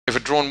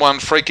drawn 1,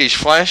 Freakish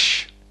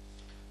Flash.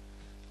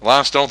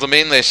 Last of them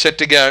in, they're set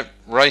to go.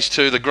 Race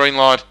 2, the green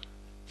light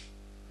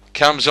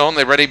comes on.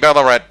 They're ready,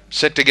 Ballarat,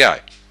 set to go.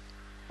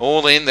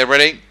 All in, they're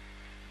ready.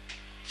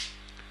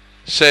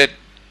 Set.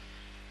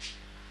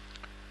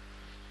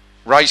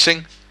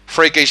 Racing.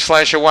 Freakish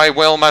Flash away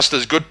well.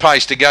 Musters good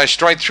pace to go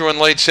straight through and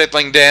lead,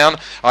 settling down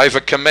over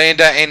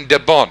Commander and De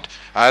Bont.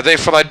 They're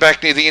followed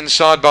back near the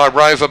inside by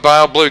Rover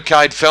Bale, Blue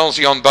Cade,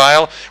 Felsey on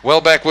Bale.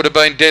 Well back would have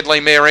been Deadly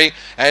Mary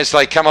as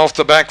they come off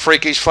the back.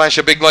 Freakish Flash,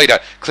 a big leader.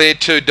 Cleared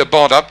to De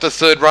Bont, up the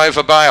third,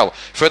 Rover Bale.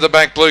 Further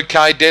back, Blue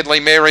Cade, Deadly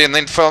Mary, and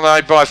then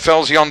followed by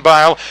Felsey on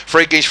Bale.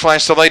 Freakish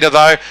Flash, the leader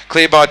though,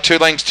 clear by 2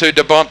 lengths to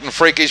De Bont, and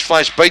Freakish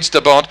Flash beats De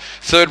Bont.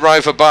 Third,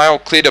 Rover Bale,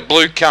 clear to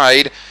Blue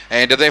Cade.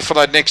 And they're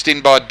followed next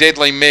in by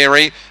Deadly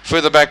Mary.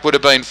 Further back would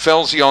have been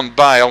Felsey on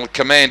Bale,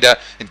 Commander,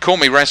 and Call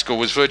Me Rascal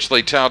was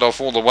virtually tailed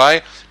off all the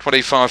way.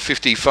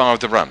 25.55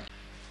 the run.